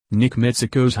Nick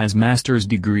Mitsakos has master's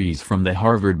degrees from the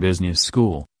Harvard Business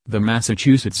School, the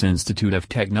Massachusetts Institute of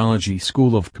Technology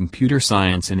School of Computer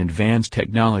Science and Advanced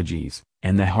Technologies,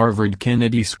 and the Harvard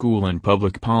Kennedy School in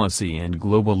Public Policy and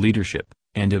Global Leadership,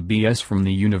 and a B.S. from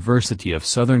the University of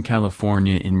Southern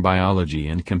California in Biology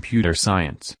and Computer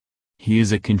Science. He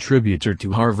is a contributor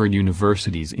to Harvard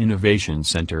University's Innovation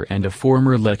Center and a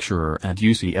former lecturer at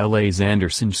UCLA's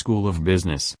Anderson School of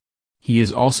Business. He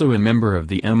is also a member of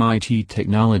the MIT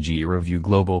Technology Review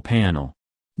Global Panel.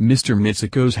 Mr.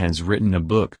 Mitsakos has written a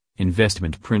book,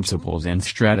 Investment Principles and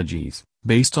Strategies,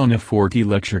 based on a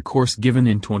 40-lecture course given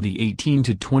in 2018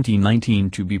 to 2019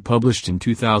 to be published in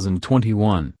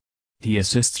 2021. He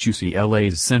assists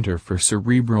UCLA's Center for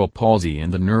Cerebral Palsy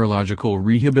and the Neurological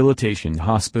Rehabilitation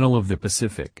Hospital of the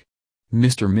Pacific.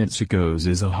 Mr. Mitsakos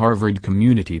is a Harvard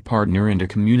Community Partner and a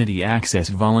Community Access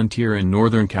Volunteer in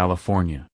Northern California.